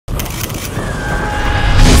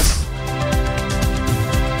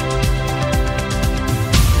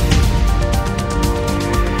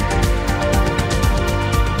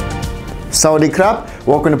Sawadee krap,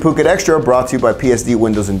 welcome to Phuket Extra, brought to you by PSD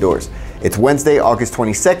Windows and Doors. It's Wednesday, August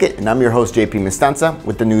 22nd, and I'm your host JP Mestanza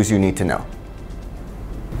with the news you need to know.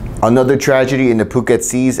 Another tragedy in the Phuket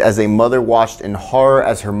seas as a mother watched in horror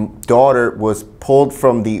as her daughter was pulled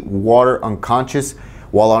from the water unconscious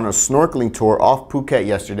while on a snorkeling tour off Phuket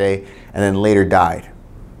yesterday and then later died.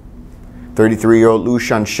 33-year-old Lu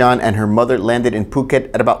Shanshan and her mother landed in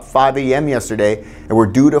Phuket at about 5 a.m. yesterday and were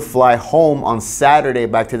due to fly home on Saturday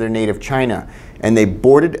back to their native China. And they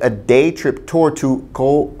boarded a day trip tour to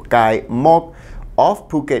Koh Kai Mok off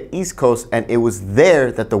Phuket East Coast, and it was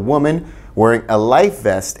there that the woman wearing a life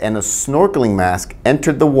vest and a snorkeling mask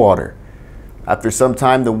entered the water. After some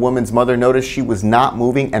time, the woman's mother noticed she was not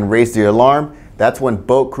moving and raised the alarm. That's when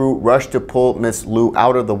boat crew rushed to pull Miss Lu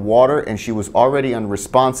out of the water, and she was already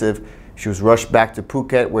unresponsive. She was rushed back to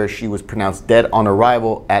Phuket, where she was pronounced dead on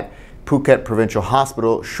arrival at Phuket Provincial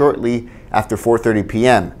Hospital shortly after 4:30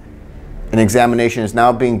 p.m. An examination is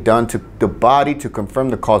now being done to the body to confirm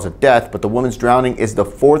the cause of death, but the woman's drowning is the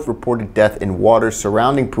fourth reported death in waters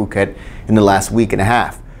surrounding Phuket in the last week and a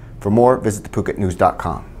half. For more, visit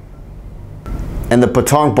thephuketnews.com. And the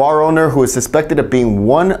Patong bar owner, who is suspected of being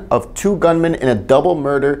one of two gunmen in a double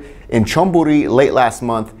murder in Chonburi late last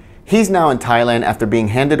month, he's now in Thailand after being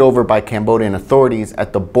handed over by Cambodian authorities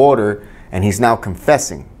at the border, and he's now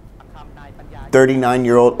confessing.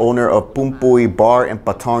 39-year-old owner of Pumpui Bar in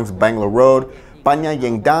Patong's Bangla Road, Panya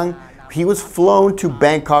Yengdang, he was flown to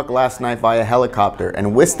Bangkok last night via helicopter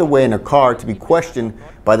and whisked away in a car to be questioned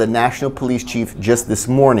by the National Police Chief just this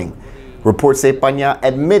morning. Reports say Panya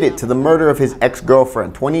admitted to the murder of his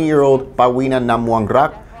ex-girlfriend, 20-year-old Pawina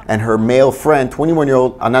Namwangrak, and her male friend,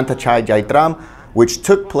 21-year-old Anantachai Jaitram, which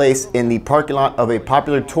took place in the parking lot of a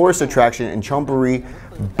popular tourist attraction in Chonburi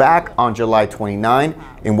back on July 29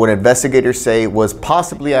 in what investigators say was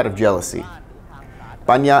possibly out of jealousy.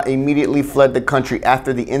 Panya immediately fled the country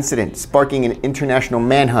after the incident, sparking an international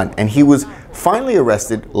manhunt, and he was finally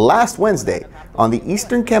arrested last Wednesday on the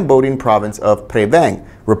eastern Cambodian province of Prey Veng,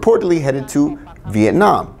 reportedly headed to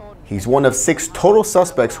Vietnam. He's one of 6 total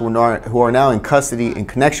suspects who are now in custody in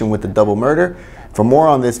connection with the double murder. For more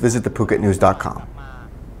on this, visit thephuketnews.com.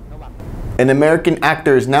 An American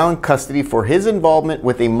actor is now in custody for his involvement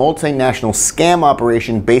with a multinational scam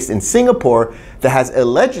operation based in Singapore that has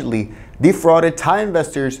allegedly defrauded Thai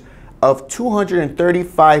investors of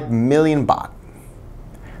 235 million baht.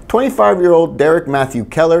 25-year-old Derek Matthew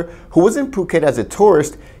Keller, who was in Phuket as a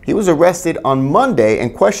tourist, he was arrested on Monday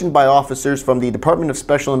and questioned by officers from the Department of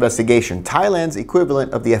Special Investigation, Thailand's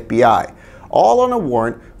equivalent of the FBI, all on a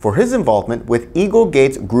warrant for his involvement with Eagle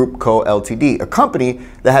Gates Group Co. Ltd., a company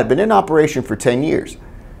that had been in operation for 10 years.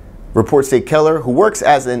 Reports say Keller, who works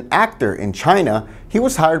as an actor in China, he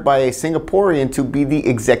was hired by a Singaporean to be the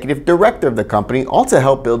executive director of the company, all to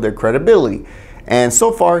help build their credibility. And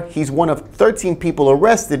so far, he's one of 13 people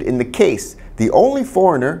arrested in the case, the only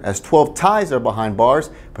foreigner, as 12 Thais are behind bars,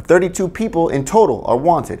 but 32 people in total are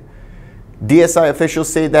wanted. DSI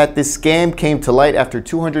officials say that this scam came to light after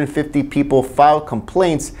 250 people filed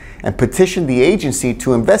complaints and petitioned the agency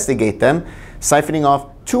to investigate them, siphoning off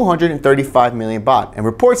 235 million baht. And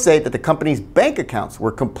reports say that the company's bank accounts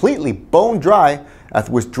were completely bone dry as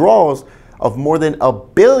withdrawals of more than 1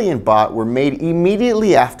 billion baht were made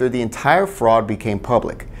immediately after the entire fraud became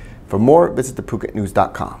public. For more, visit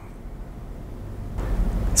thephuketnews.com.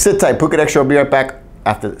 Sit tight, Phuket Extra will be right back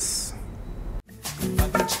after this.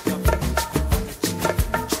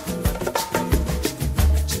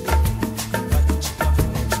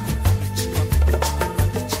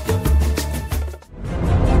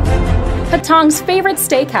 Patong's favorite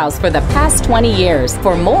steakhouse for the past 20 years.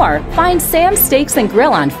 For more, find Sam's Steaks and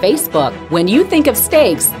Grill on Facebook. When you think of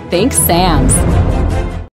steaks, think Sam's.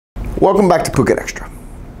 Welcome back to Phuket Extra.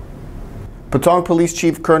 Patong Police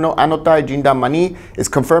Chief Colonel Anotai Jindamani is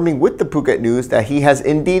confirming with the Phuket News that he has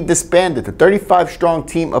indeed disbanded the 35-strong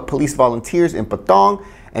team of police volunteers in Patong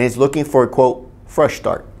and is looking for a, quote, fresh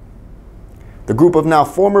start. The group of now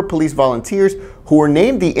former police volunteers who were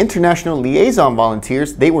named the International Liaison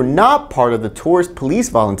Volunteers, they were not part of the Tourist Police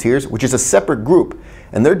Volunteers, which is a separate group,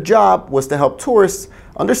 and their job was to help tourists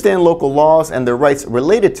understand local laws and their rights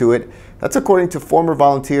related to it. That's according to former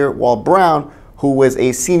volunteer Wal Brown, who was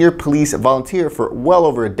a senior police volunteer for well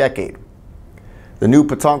over a decade. The new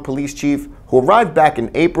Patong Police Chief, who arrived back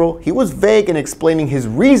in April, he was vague in explaining his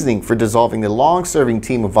reasoning for dissolving the long-serving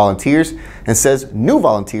team of volunteers and says new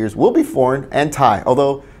volunteers will be foreign and Thai,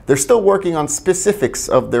 although they're still working on specifics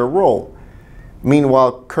of their role.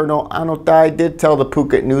 Meanwhile, Colonel Anotai did tell the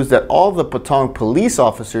Phuket News that all the Patong police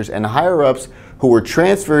officers and higher-ups who were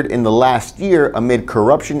transferred in the last year amid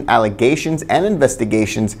corruption allegations and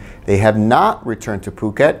investigations. They have not returned to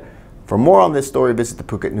Phuket. For more on this story, visit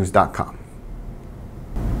thephuketnews.com.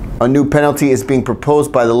 A new penalty is being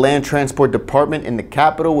proposed by the Land Transport Department in the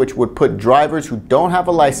capital, which would put drivers who don't have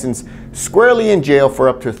a license squarely in jail for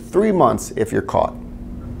up to 3 months if you're caught.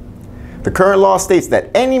 The current law states that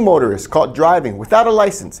any motorist caught driving without a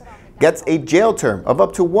license gets a jail term of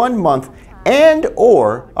up to 1 month and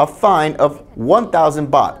or a fine of 1,000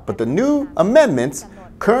 baht. But the new amendments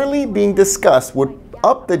currently being discussed would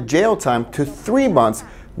up the jail time to 3 months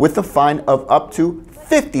with a fine of up to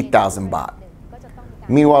 50,000 baht.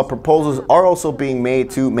 Meanwhile, proposals are also being made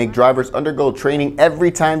to make drivers undergo training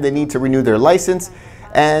every time they need to renew their license,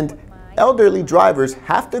 and elderly drivers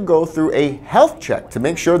have to go through a health check to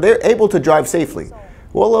make sure they're able to drive safely.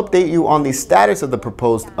 We'll update you on the status of the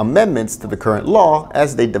proposed amendments to the current law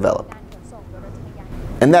as they develop.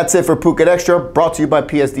 And that's it for Phuket Extra, brought to you by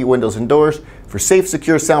PSD Windows and Doors. For safe,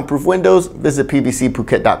 secure, soundproof windows, visit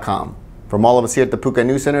pvcphuket.com. From all of us here at the Phuket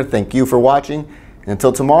News Center, thank you for watching. And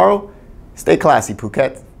until tomorrow, stay classy,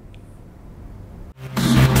 Phuket.